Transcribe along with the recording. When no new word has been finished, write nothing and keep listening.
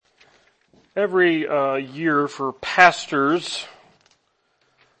Every year for pastors,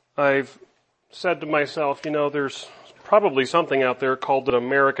 I've said to myself, there's probably something out there called an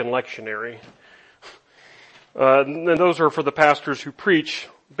American lectionary. And those are for the pastors who preach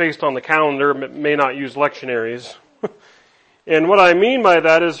based on the calendar, may not use lectionaries. And what I mean by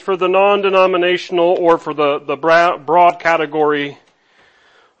that is for the non-denominational or for the broad category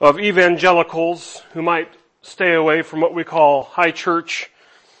of evangelicals who might stay away from what we call high church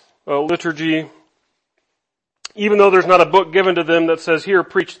liturgy, even though there's not a book given to them that says, here,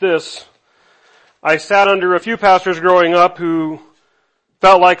 preach this. I sat under a few pastors growing up who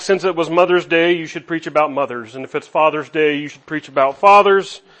felt like since it was Mother's Day, you should preach about mothers. And if it's Father's Day, you should preach about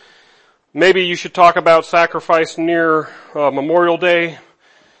fathers. Maybe you should talk about sacrifice near Memorial Day.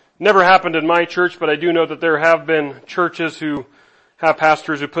 Never happened in my church, but I do know that there have been churches who have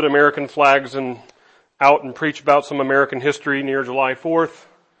pastors who put American flags out and preach about some American history near July 4th.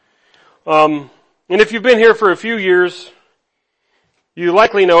 And if you've been here for a few years, you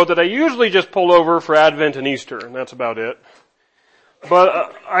likely know that I usually just pull over for Advent and Easter, and that's about it.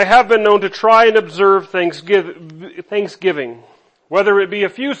 But I have been known to try and observe Thanksgiving, whether it be a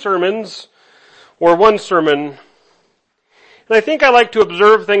few sermons or one sermon. And I think I like to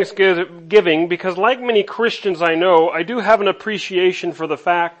observe Thanksgiving because, like many Christians I know, I do have an appreciation for the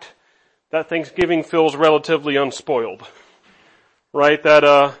fact that Thanksgiving feels relatively unspoiled. Right?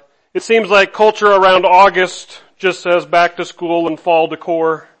 That it seems like culture around August just says back to school and fall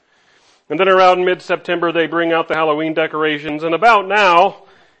decor. And then around mid-September they bring out the Halloween decorations. And about now,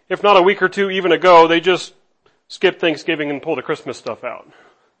 if not a week or two even ago, they just skip Thanksgiving and pull the Christmas stuff out.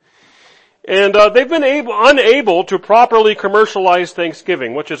 And they've been unable to properly commercialize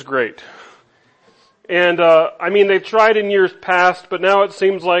Thanksgiving, which is great. And they've tried in years past, but now it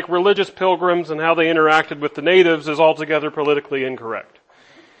seems like religious pilgrims and how they interacted with the natives is altogether politically incorrect.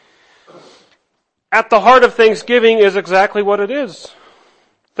 At the heart of Thanksgiving is exactly what it is.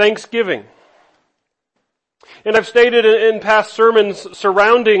 Thanksgiving. And I've stated in past sermons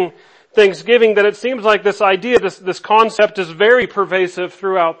surrounding Thanksgiving that it seems like this idea, this concept is very pervasive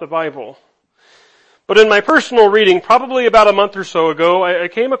throughout the Bible. But in my personal reading, probably about a month or so ago, I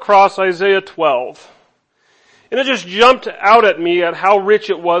came across Isaiah 12. And it just jumped out at me at how rich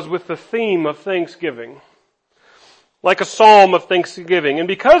it was with the theme of Thanksgiving. Like a psalm of thanksgiving. And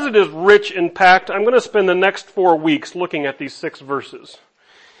because it is rich and packed, I'm going to spend the next 4 weeks looking at these 6 verses.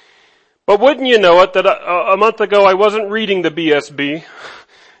 But wouldn't you know it that a month ago I wasn't reading the BSB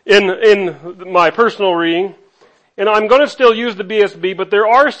in my personal reading. And I'm going to still use the BSB, but there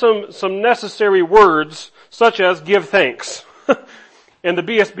are some necessary words such as give thanks. And the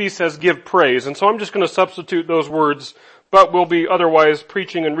BSB says give praise. And so I'm just going to substitute those words, but we'll be otherwise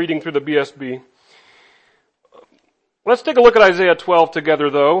preaching and reading through the BSB. Let's take a look at Isaiah 12 together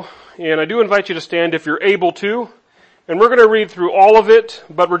though, and I do invite you to stand if you're able to, and we're going to read through all of it,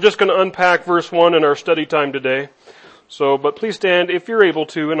 but we're just going to unpack verse 1 in our study time today. But please stand if you're able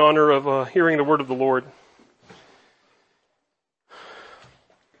to in honor of hearing the word of the Lord.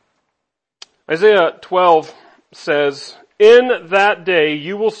 Isaiah 12 says, "In that day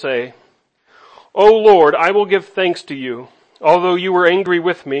you will say, O Lord, I will give thanks to you. Although you were angry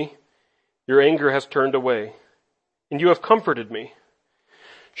with me, your anger has turned away. And you have comforted me.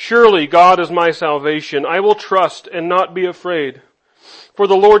 Surely God is my salvation. I will trust and not be afraid. For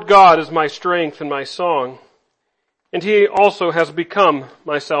the Lord God is my strength and my song. And He also has become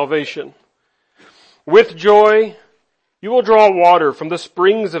my salvation. With joy you will draw water from the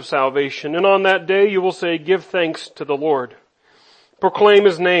springs of salvation. And on that day you will say, give thanks to the Lord. Proclaim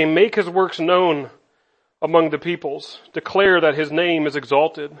His name. Make His works known among the peoples. Declare that His name is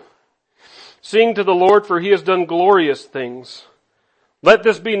exalted. Sing to the Lord, for He has done glorious things. Let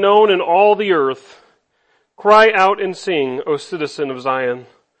this be known in all the earth. Cry out and sing, O citizen of Zion,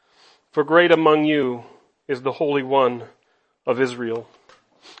 for great among you is the Holy One of Israel."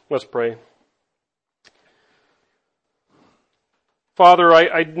 Let's pray. Father,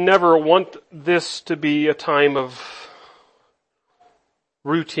 I never want this to be a time of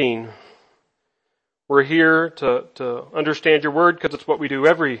routine. We're here to understand your word because it's what we do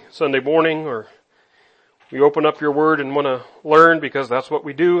every Sunday morning, or we open up your word and want to learn because that's what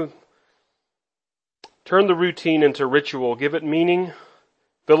we do. Turn the routine into ritual. Give it meaning.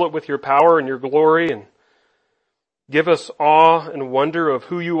 Fill it with your power and your glory, and give us awe and wonder of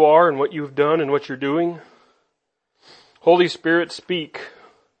who you are and what you've done and what you're doing. Holy Spirit, speak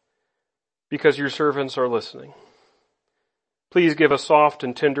because your servants are listening. Please give us soft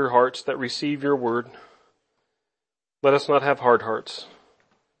and tender hearts that receive your word. Let us not have hard hearts.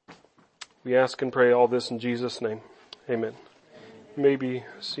 We ask and pray all this in Jesus' name. Amen. You may be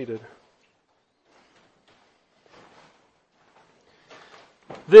seated.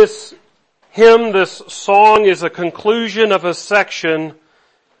 This hymn, this song, is a conclusion of a section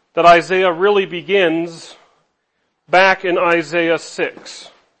that Isaiah really begins back in Isaiah 6.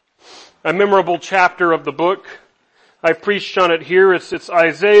 A memorable chapter of the book. I've preached on it here. It's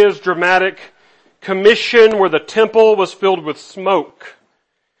Isaiah's dramatic commission where the temple was filled with smoke.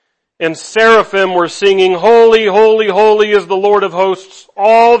 And seraphim were singing, "Holy, holy, holy is the Lord of hosts.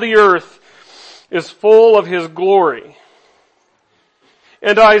 All the earth is full of His glory."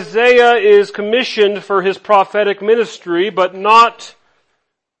 And Isaiah is commissioned for his prophetic ministry, but not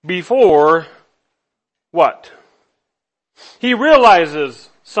before what? He realizes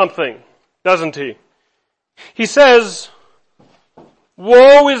something, doesn't he? He says,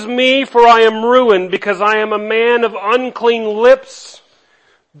 "Woe is me, for I am ruined, because I am a man of unclean lips,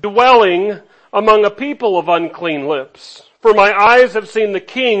 dwelling among a people of unclean lips. For my eyes have seen the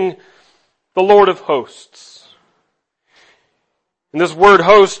King, the Lord of hosts." And this word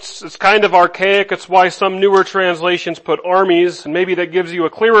hosts is kind of archaic. It's why some newer translations put armies, and maybe that gives you a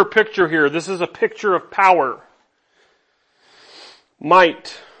clearer picture here. This is a picture of power.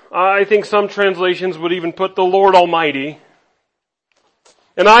 Might. I think some translations would even put the Lord Almighty.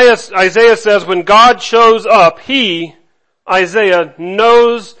 And Isaiah says when God shows up, he, Isaiah,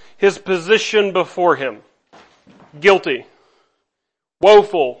 knows his position before him. Guilty.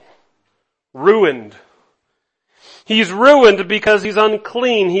 Woeful. Ruined. He's ruined because he's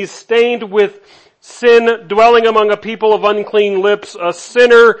unclean. He's stained with sin, dwelling among a people of unclean lips, a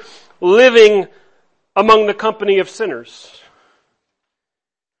sinner living among the company of sinners.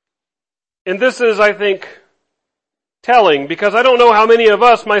 And this is, I think, telling, because I don't know how many of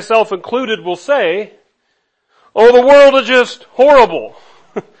us, myself included, will say, "Oh, the world is just horrible."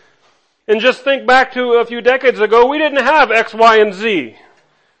 And just think back to a few decades ago, we didn't have X, Y, and Z.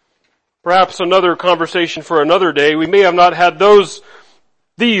 Perhaps another conversation for another day. We may have not had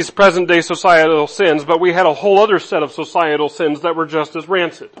these present day societal sins, but we had a whole other set of societal sins that were just as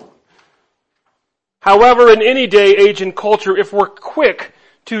rancid. However, in any day, age, and culture, if we're quick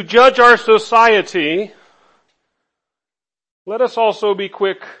to judge our society, let us also be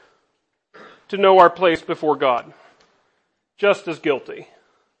quick to know our place before God. Just as guilty.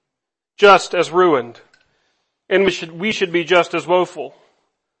 Just as ruined. And we should be just as woeful.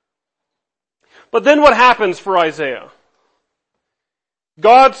 But then what happens for Isaiah?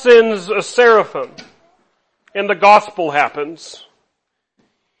 God sends a seraphim, and the gospel happens.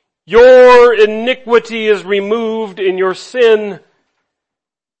 Your iniquity is removed, and your sin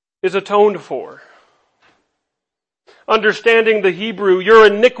is atoned for. Understanding the Hebrew, your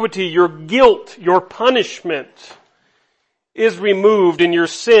iniquity, your guilt, your punishment is removed, and your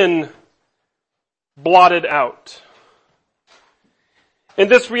sin blotted out. And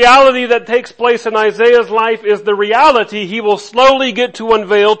this reality that takes place in Isaiah's life is the reality he will slowly get to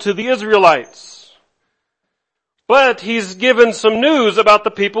unveil to the Israelites. But he's given some news about the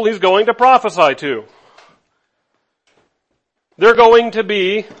people he's going to prophesy to. They're going to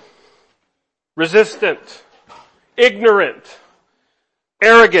be resistant, ignorant,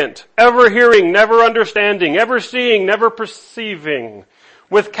 arrogant, ever hearing, never understanding, ever seeing, never perceiving,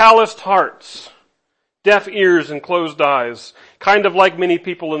 with calloused hearts, deaf ears and closed eyes, kind of like many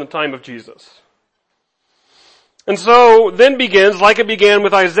people in the time of Jesus. And so then begins, like it began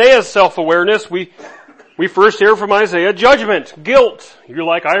with Isaiah's self-awareness, we first hear from Isaiah judgment, guilt. You're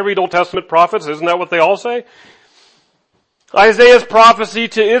like, I read Old Testament prophets, isn't that what they all say? Isaiah's prophecy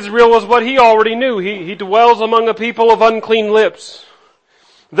to Israel was what he already knew. He dwells among a people of unclean lips.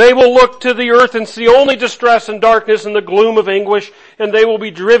 They will look to the earth and see only distress and darkness and the gloom of anguish, and they will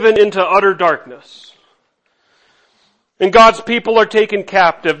be driven into utter darkness. And God's people are taken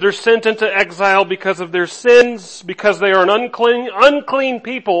captive. They're sent into exile because of their sins, because they are an unclean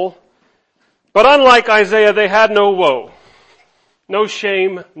people. But unlike Isaiah, they had no woe, no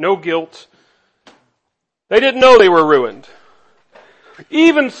shame, no guilt. They didn't know they were ruined.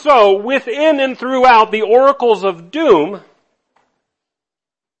 Even so, within and throughout the oracles of doom,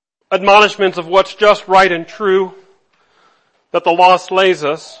 admonishments of what's just, right, and true, that the law slays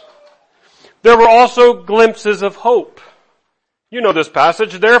us, there were also glimpses of hope. You know this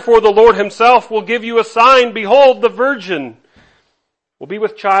passage. Therefore the Lord himself will give you a sign. Behold, the virgin will be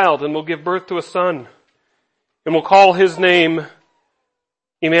with child and will give birth to a son and will call his name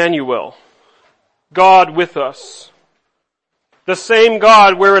Emmanuel. God with us. The same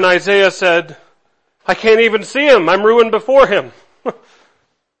God wherein Isaiah said, I can't even see him. I'm ruined before him.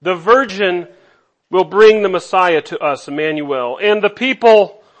 The virgin will bring the Messiah to us, Emmanuel. And the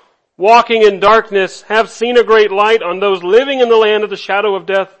people walking in darkness have seen a great light. On those living in the land of the shadow of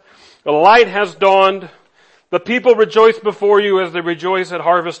death, a light has dawned. The people rejoice before you as they rejoice at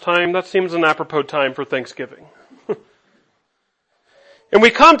harvest time. That seems an apropos time for Thanksgiving. And we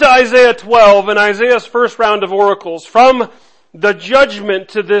come to Isaiah 12 and Isaiah's first round of oracles. From the judgment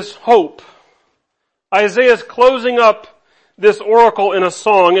to this hope, Isaiah's closing up this oracle in a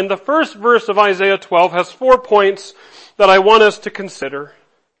song. And the first verse of Isaiah 12 has 4 points that I want us to consider.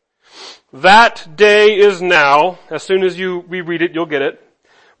 That day is now. As soon as we read it, you'll get it.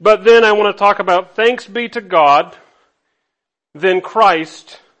 But then I want to talk about thanks be to God, then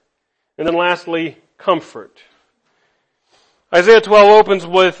Christ, and then lastly, comfort. Isaiah 12 opens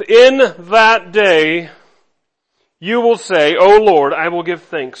with, in that day you will say, O Lord, I will give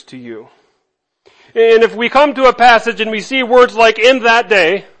thanks to you. And if we come to a passage and we see words like in that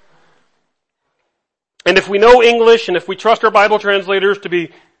day, and if we know English and if we trust our Bible translators to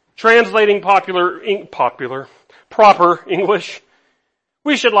be translating proper English,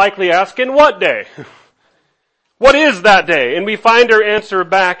 we should likely ask, in what day? What is that day? And we find our answer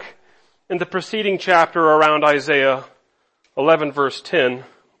back in the preceding chapter around Isaiah 11 verse 10.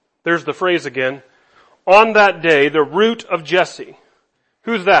 There's the phrase again. On that day, the root of Jesse.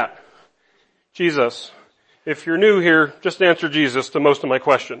 Who's that? Jesus. If you're new here, just answer Jesus to most of my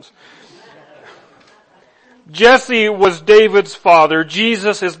questions. Jesse was David's father.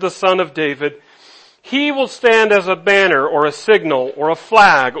 Jesus is the son of David. He will stand as a banner or a signal or a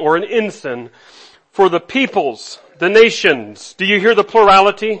flag or an ensign for the peoples, the nations. Do you hear the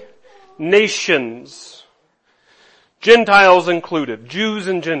plurality? Nations. Gentiles included. Jews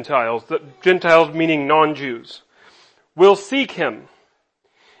and Gentiles. The Gentiles meaning non-Jews. Will seek him.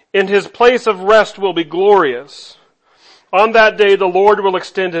 And his place of rest will be glorious. On that day the Lord will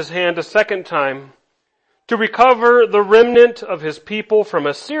extend his hand a second time to recover the remnant of his people from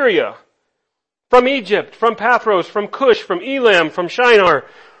Assyria, from Egypt, from Pathros, from Cush, from Elam, from Shinar,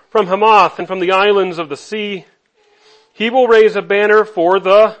 from Hamath, and from the islands of the sea. He will raise a banner for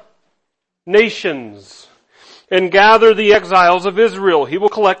the nations and gather the exiles of Israel. He will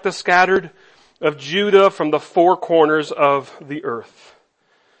collect the scattered of Judah from the four corners of the earth.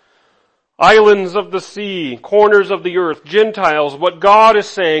 Islands of the sea, corners of the earth, Gentiles, what God is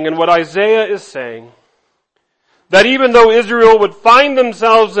saying and what Isaiah is saying, that even though Israel would find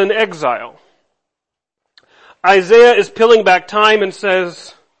themselves in exile, Isaiah is peeling back time and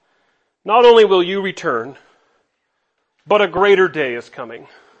says, not only will you return, but a greater day is coming.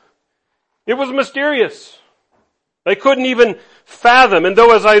 It was mysterious. They couldn't even fathom. And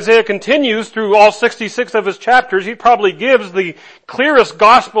though as Isaiah continues through all 66 of his chapters, he probably gives the clearest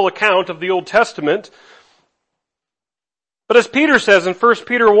gospel account of the Old Testament. But as Peter says in 1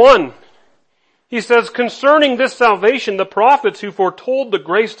 Peter 1, he says, concerning this salvation, the prophets who foretold the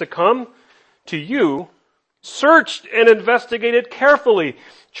grace to come to you searched and investigated carefully,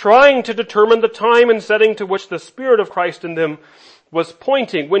 trying to determine the time and setting to which the Spirit of Christ in them was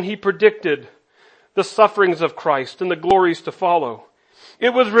pointing when he predicted the sufferings of Christ and the glories to follow. It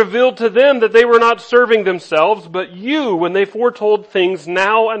was revealed to them that they were not serving themselves, but you, when they foretold things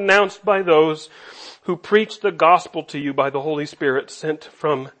now announced by those who preached the gospel to you by the Holy Spirit sent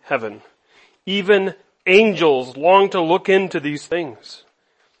from heaven. Even angels long to look into these things.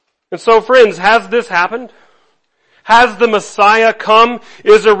 And so, friends, has this happened? Has the Messiah come?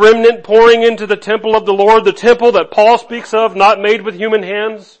 Is a remnant pouring into the temple of the Lord, the temple that Paul speaks of, not made with human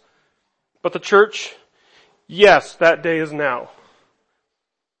hands, but the church? Yes, that day is now.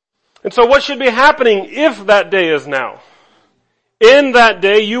 And so what should be happening if that day is now? In that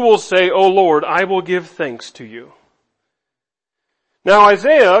day you will say, O Lord, I will give thanks to you. Now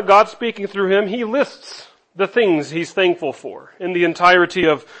Isaiah, God speaking through him, he lists the things he's thankful for in the entirety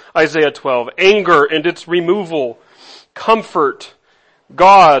of Isaiah 12. Anger and its removal, comfort,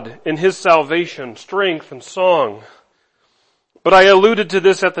 God in his salvation, strength and song. But I alluded to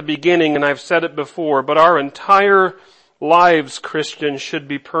this at the beginning and I've said it before, but our entire lives, Christians, should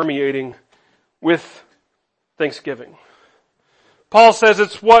be permeating with thanksgiving. Paul says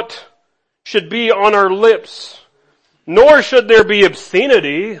it's what should be on our lips, nor should there be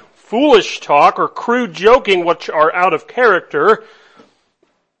obscenity, foolish talk, or crude joking which are out of character,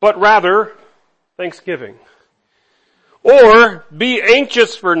 but rather thanksgiving. Or be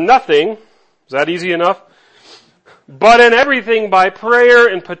anxious for nothing. Is that easy enough? But in everything by prayer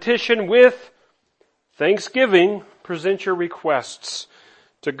and petition with thanksgiving, present your requests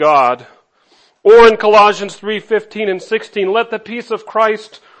to God. Or in Colossians 3:15 and 16, let the peace of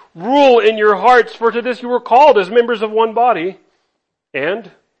Christ rule in your hearts, for to this you were called as members of one body.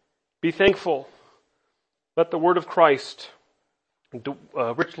 And be thankful. Let the word of Christ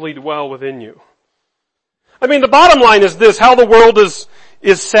richly dwell within you. I mean, the bottom line is this, how the world is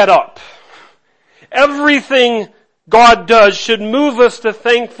set up. Everything God does should move us to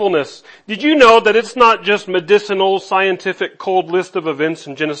thankfulness. Did you know that it's not just medicinal, scientific, cold list of events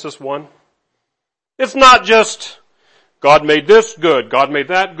in Genesis 1? It's not just, God made this good, God made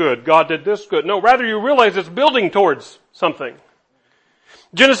that good, God did this good. No, rather you realize it's building towards something.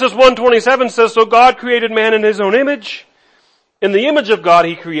 Genesis 1:27 says, so God created man in his own image. In the image of God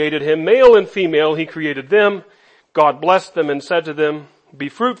he created him, male and female he created them. God blessed them and said to them, be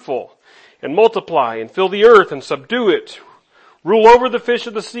fruitful and multiply and fill the earth and subdue it. Rule over the fish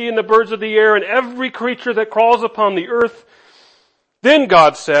of the sea and the birds of the air and every creature that crawls upon the earth. Then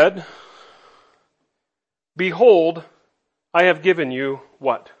God said, behold, I have given you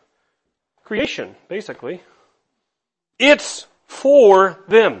what? Creation, basically. It's for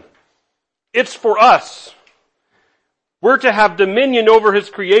them. It's for us. We're to have dominion over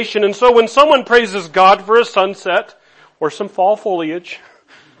His creation. And so when someone praises God for a sunset or some fall foliage,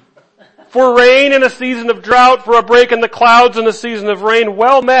 for rain in a season of drought, for a break in the clouds in a season of rain,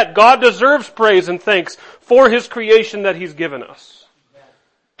 well met. God deserves praise and thanks for His creation that He's given us.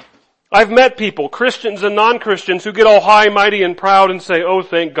 I've met people, Christians and non-Christians, who get all high, mighty, and proud and say, oh,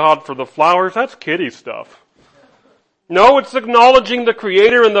 thank God for the flowers. That's kiddie stuff. No, it's acknowledging the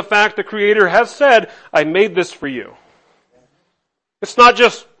Creator and the fact the Creator has said, I made this for you. It's not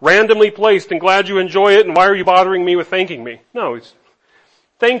just randomly placed and glad you enjoy it and why are you bothering me with thanking me? No, it's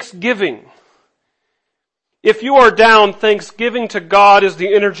thanksgiving. If you are down, thanksgiving to God is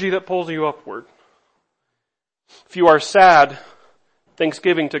the energy that pulls you upward. If you are sad,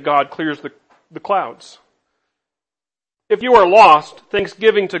 thanksgiving to God clears the clouds. If you are lost,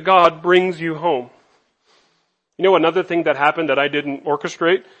 thanksgiving to God brings you home. You know another thing that happened that I didn't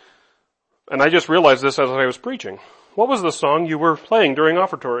orchestrate? And I just realized this as I was preaching. What was the song you were playing during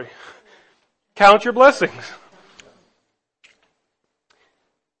offertory? Count your blessings.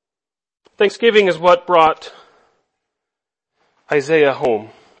 Thanksgiving is what brought Isaiah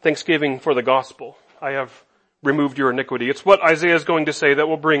home. Thanksgiving for the gospel. I have removed your iniquity. It's what Isaiah is going to say that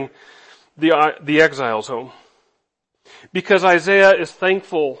will bring the exiles home. Because Isaiah is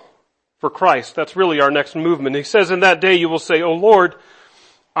thankful for Christ. That's really our next movement. He says, in that day you will say, O Lord,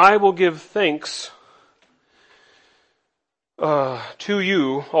 I will give thanks to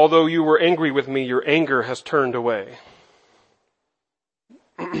you. Although you were angry with me, your anger has turned away.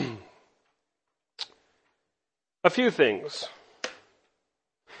 A few things.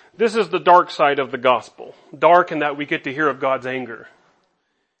 This is the dark side of the gospel. Dark in that we get to hear of God's anger.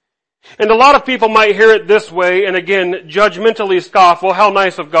 And a lot of people might hear it this way and again judgmentally scoff, well, how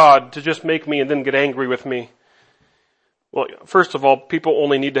nice of God to just make me and then get angry with me. Well, first of all, people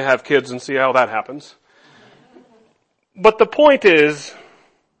only need to have kids and see how that happens. But the point is,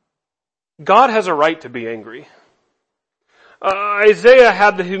 God has a right to be angry. Isaiah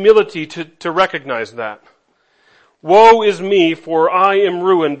had the humility to recognize that. Woe is me, for I am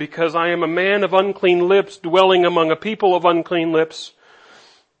ruined, because I am a man of unclean lips, dwelling among a people of unclean lips.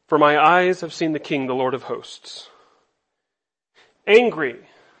 For my eyes have seen the King, the Lord of hosts. Angry.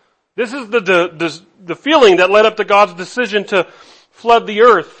 This is the feeling that led up to God's decision to flood the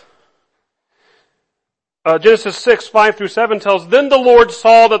earth. Genesis 6, 5-7 tells, Then the Lord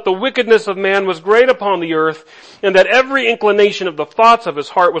saw that the wickedness of man was great upon the earth, and that every inclination of the thoughts of his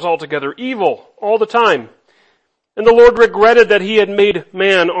heart was altogether evil, all the time. And the Lord regretted that he had made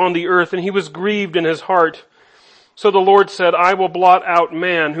man on the earth, and he was grieved in his heart. So the Lord said, I will blot out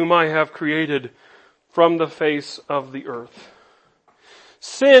man whom I have created from the face of the earth.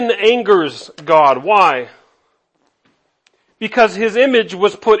 Sin angers God. Why? Because His image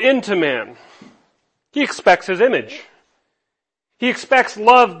was put into man. He expects His image. He expects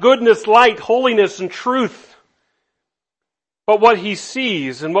love, goodness, light, holiness, and truth. But what He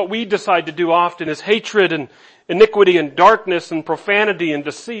sees and what we decide to do often is hatred and iniquity and darkness and profanity and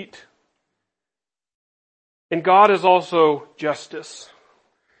deceit. And God is also justice.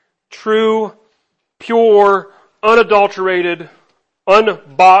 True, pure, unadulterated,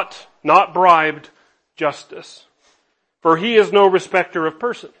 unbought, not bribed justice. For He is no respecter of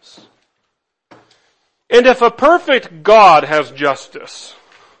persons. And if a perfect God has justice,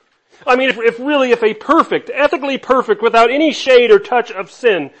 if a perfect, ethically perfect, without any shade or touch of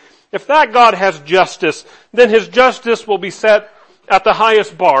sin, if that God has justice, then His justice will be set at the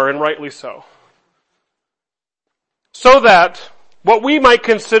highest bar, and rightly so. So that what we might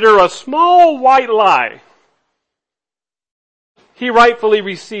consider a small white lie, He rightfully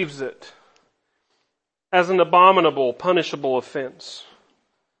receives it as an abominable, punishable offense.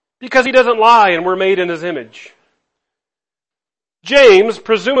 Because He doesn't lie and we're made in His image. James,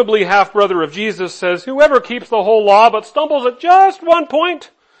 presumably half-brother of Jesus, says, Whoever keeps the whole law but stumbles at just one point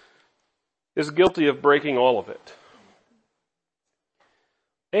is guilty of breaking all of it.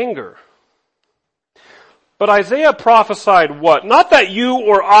 Anger. But Isaiah prophesied what? Not that you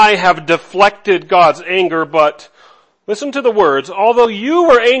or I have deflected God's anger, but listen to the words. Although you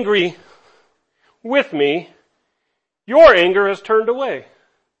were angry with me, your anger has turned away.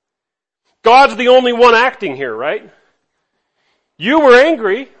 God's the only one acting here, right? You were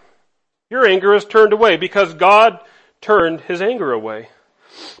angry. Your anger has turned away because God turned his anger away.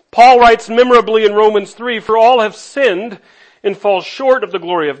 Paul writes memorably in Romans 3, for all have sinned and fall short of the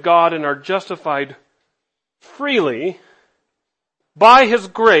glory of God and are justified freely by his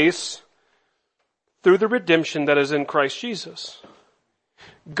grace through the redemption that is in Christ Jesus.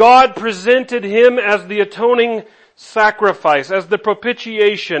 God presented him as the atoning sacrifice, as the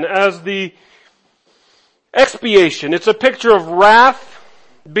propitiation, as the expiation. It's a picture of wrath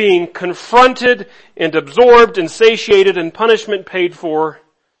being confronted and absorbed and satiated and punishment paid for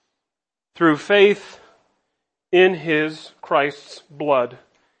through faith in his Christ's blood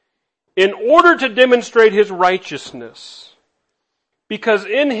in order to demonstrate his righteousness. Because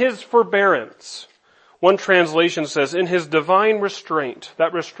in his forbearance, one translation says, in his divine restraint,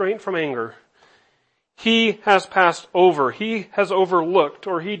 that restraint from anger, he has passed over, he has overlooked,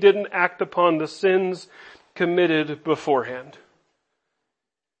 or he didn't act upon the sins committed beforehand.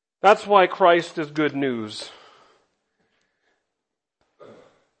 That's why Christ is good news.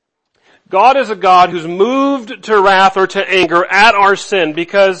 God is a God who's moved to wrath or to anger at our sin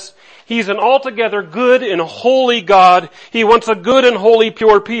because he's an altogether good and holy God. He wants a good and holy,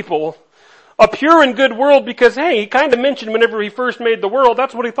 pure people. A pure and good world because, hey, he kind of mentioned whenever he first made the world,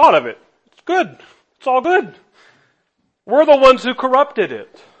 that's what he thought of it. It's good. It's all good. We're the ones who corrupted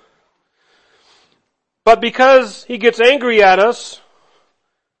it. But because he gets angry at us,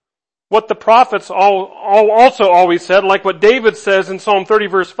 what the prophets also always said, like what David says in Psalm 30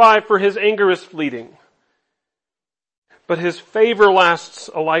 verse 5, for his anger is fleeting, but his favor lasts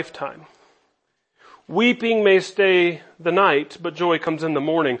a lifetime. Weeping may stay the night, but joy comes in the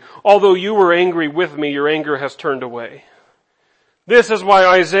morning. Although you were angry with me, your anger has turned away. This is why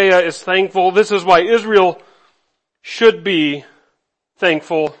Isaiah is thankful. This is why Israel should be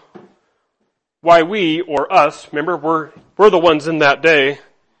thankful. Why we, or us, remember, we're the ones in that day.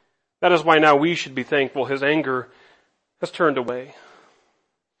 That is why now we should be thankful. His anger has turned away.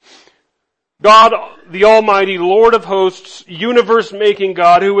 God, the Almighty, Lord of hosts, universe-making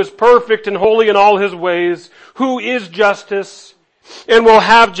God, who is perfect and holy in all his ways, who is justice and will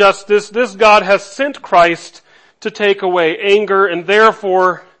have justice, this God has sent Christ to take away anger, and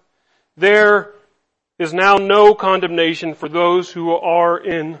therefore there is now no condemnation for those who are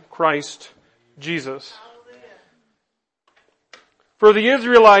in Christ Jesus. For the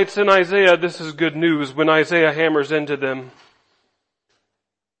Israelites in Isaiah, this is good news when Isaiah hammers into them.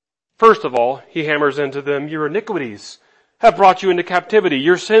 First of all, he hammers into them, your iniquities have brought you into captivity.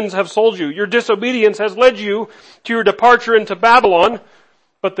 Your sins have sold you. Your disobedience has led you to your departure into Babylon.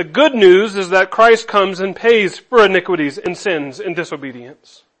 But the good news is that Christ comes and pays for iniquities and sins and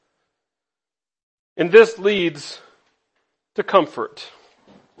disobedience. And this leads to comfort.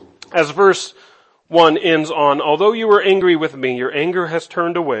 As verse 1 ends on, although you were angry with me, your anger has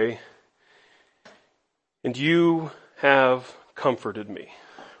turned away, and you have comforted me.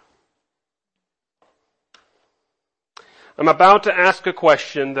 I'm about to ask a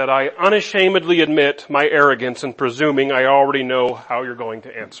question that I unashamedly admit my arrogance in presuming I already know how you're going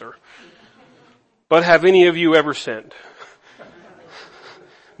to answer. But have any of you ever sinned?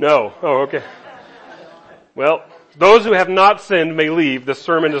 No. Oh, okay. Well, those who have not sinned may leave. The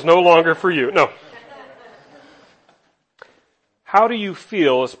sermon is no longer for you. No. How do you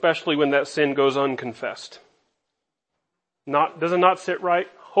feel, especially when that sin goes unconfessed? Does it not sit right?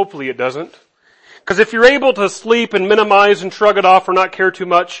 Hopefully it doesn't. Because if you're able to sleep and minimize and shrug it off or not care too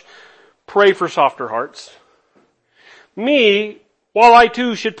much, pray for softer hearts. Me, while I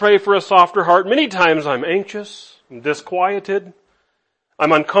too should pray for a softer heart, many times I'm anxious, I'm disquieted,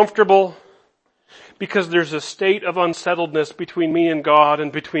 I'm uncomfortable, because there's a state of unsettledness between me and God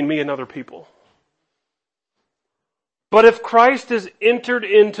and between me and other people. But if Christ has entered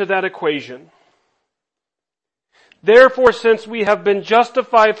into that equation, therefore, since we have been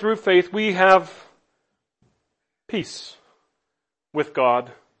justified through faith, we have peace with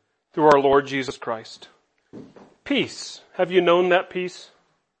God through our Lord Jesus Christ. Peace. Have you known that peace?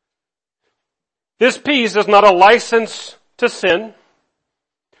 This peace is not a license to sin,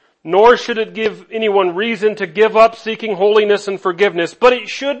 nor should it give anyone reason to give up seeking holiness and forgiveness, but it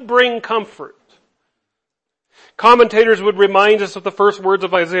should bring comfort. Commentators would remind us of the first words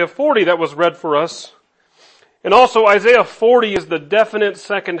of Isaiah 40 that was read for us. And also Isaiah 40 is the definite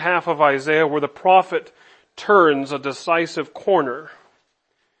second half of Isaiah where the prophet turns a decisive corner.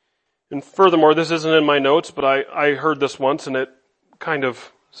 And furthermore, this isn't in my notes, but I heard this once and it kind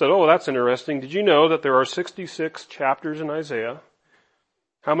of said, oh, that's interesting. Did you know that there are 66 chapters in Isaiah?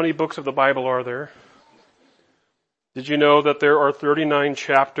 How many books of the Bible are there? Did you know that there are 39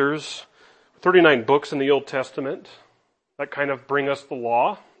 books in the Old Testament that kind of bring us the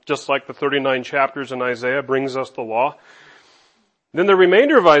law, just like the 39 chapters in Isaiah brings us the law? Then the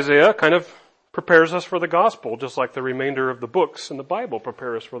remainder of Isaiah kind of prepares us for the gospel, just like the remainder of the books in the Bible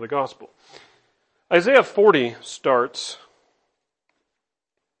prepare us for the gospel. Isaiah 40 starts,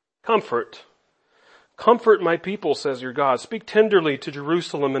 comfort. Comfort my people, says your God. Speak tenderly to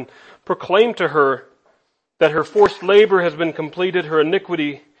Jerusalem and proclaim to her that her forced labor has been completed, her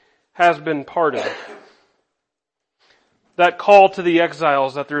iniquity has been pardoned. That call to the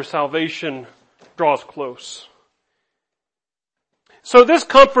exiles that their salvation draws close. So this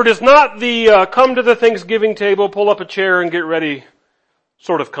comfort is not the come to the Thanksgiving table, pull up a chair and get ready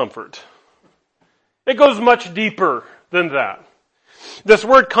sort of comfort. It goes much deeper than that. This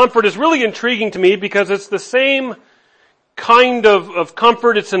word comfort is really intriguing to me because it's the same kind of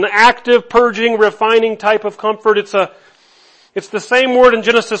comfort. It's an active, purging, refining type of comfort. It's the same word in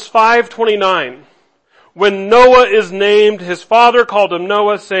Genesis 5:29. When Noah is named, his father called him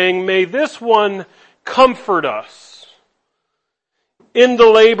Noah, saying, may this one comfort us in the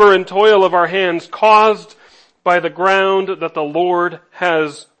labor and toil of our hands caused by the ground that the Lord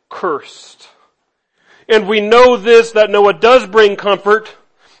has cursed. And we know this, that Noah does bring comfort,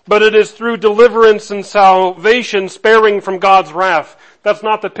 but it is through deliverance and salvation, sparing from God's wrath. That's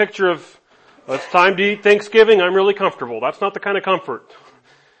not the picture of, it's time to eat Thanksgiving, I'm really comfortable. That's not the kind of comfort.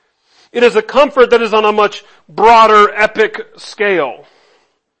 It is a comfort that is on a much broader, epic scale.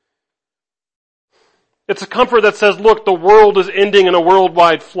 It's a comfort that says, look, the world is ending in a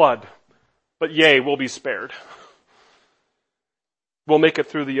worldwide flood, but yea, we'll be spared. We'll make it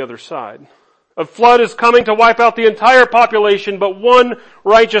through the other side. A flood is coming to wipe out the entire population, but one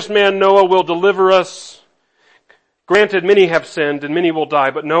righteous man, Noah, will deliver us. Granted, many have sinned and many will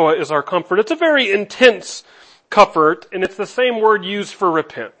die, but Noah is our comfort. It's a very intense comfort, and it's the same word used for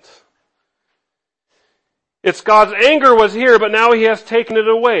repent. It's God's anger was here, but now he has taken it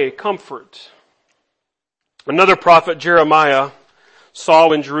away. Comfort. Another prophet, Jeremiah, saw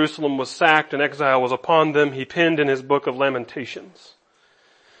when Jerusalem was sacked and exile was upon them, he penned in his book of Lamentations.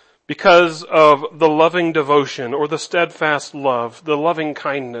 Because of the loving devotion or the steadfast love, the loving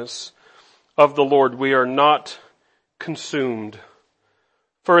kindness of the Lord, we are not consumed.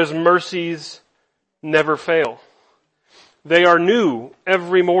 For his mercies never fail. They are new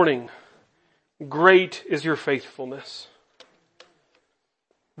every morning. Great is your faithfulness.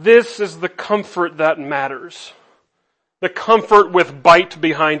 This is the comfort that matters. The comfort with bite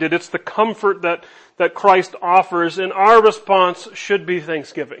behind it. It's the comfort that Christ offers, and our response should be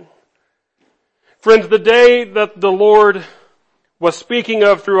thanksgiving. Friends, the day that the Lord was speaking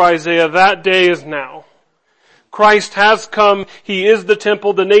of through Isaiah, that day is now. Christ has come. He is the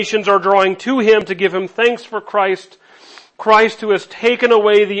temple. The nations are drawing to him to give him thanks for Christ. Christ who has taken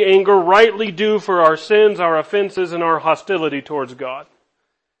away the anger rightly due for our sins, our offenses, and our hostility towards God.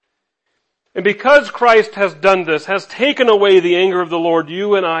 And because Christ has done this, has taken away the anger of the Lord,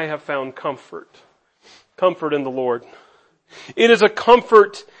 you and I have found comfort. Comfort in the Lord. It is a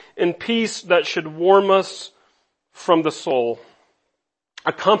comfort and peace that should warm us from the soul.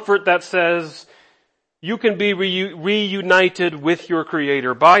 A comfort that says, you can be reunited with your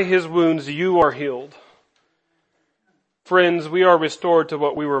Creator. By his wounds you are healed. Friends, we are restored to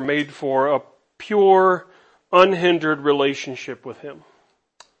what we were made for, a pure, unhindered relationship with him.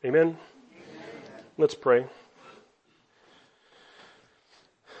 Amen? Let's pray.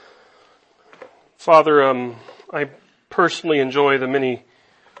 Father, I personally enjoy the many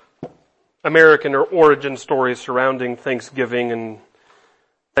American or origin stories surrounding Thanksgiving and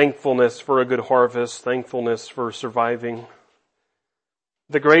thankfulness for a good harvest, thankfulness for surviving.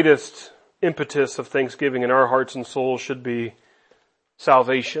 The greatest impetus of Thanksgiving in our hearts and souls should be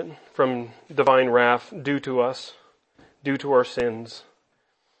salvation from divine wrath due to us, due to our sins.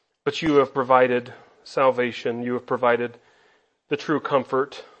 But you have provided salvation. You have provided the true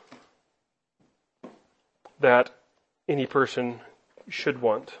comfort that any person should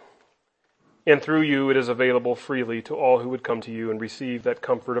want. And through you it is available freely to all who would come to you and receive that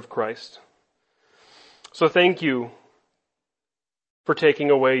comfort of Christ. So thank you for taking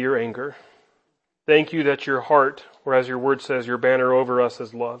away your anger. Thank you that your heart, or as your word says, your banner over us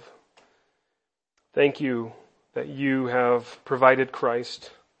is love. Thank you that you have provided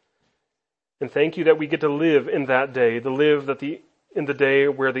Christ. And thank you that we get to live in that day, in the day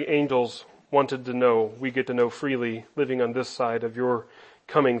where the angels wanted to know, we get to know freely, living on this side of your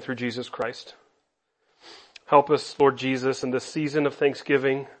coming through Jesus Christ. Help us, Lord Jesus, in this season of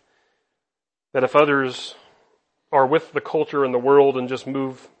Thanksgiving, that if others are with the culture and the world and just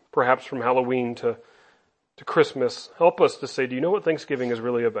move perhaps from Halloween to Christmas, help us to say, do you know what Thanksgiving is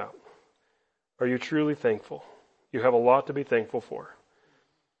really about? Are you truly thankful? You have a lot to be thankful for.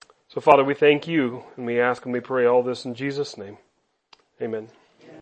 So, Father, we thank you, and we ask and we pray all this in Jesus' name. Amen.